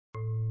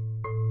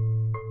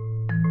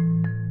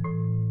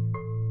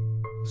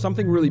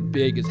Something really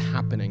big is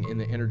happening in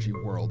the energy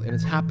world, and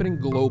it's happening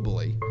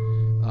globally.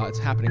 It's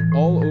happening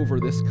all over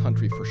this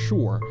country for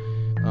sure,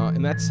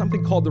 and that's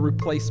something called the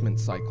replacement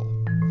cycle.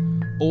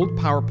 Old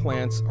power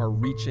plants are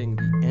reaching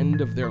the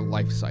end of their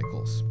life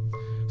cycles.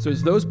 So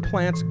as those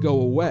plants go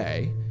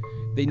away,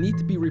 they need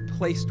to be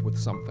replaced with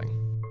something.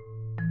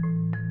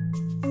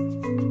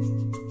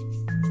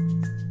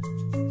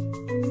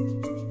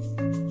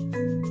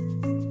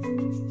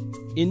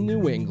 In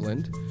New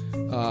England,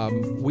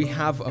 we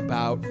have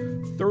about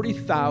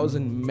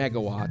 30,000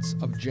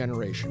 megawatts of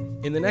generation.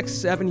 In the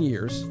next 7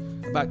 years,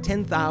 about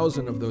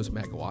 10,000 of those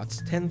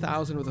megawatts,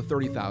 10,000 of the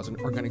 30,000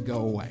 are going to go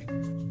away.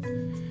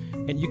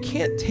 And you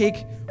can't take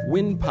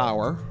wind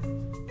power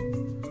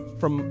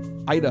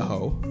from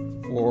Idaho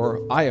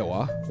or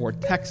Iowa or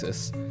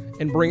Texas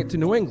and bring it to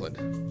New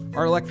England.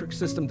 Our electric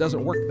system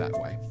doesn't work that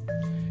way.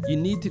 You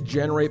need to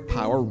generate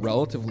power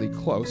relatively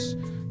close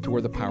to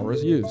where the power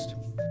is used.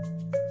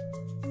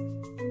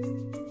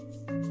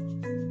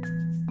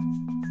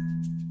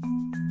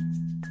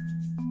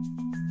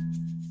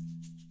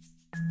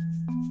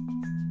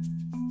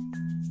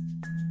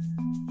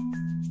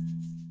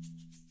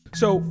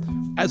 So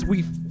as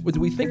we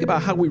think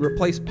about how we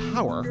replace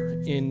power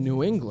in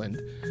New England,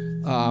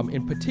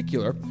 in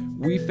particular,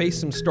 we face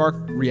some stark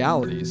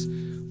realities.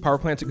 Power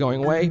plants are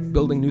going away,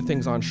 building new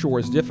things on shore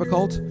is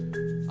difficult.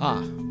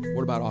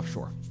 What about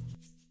offshore?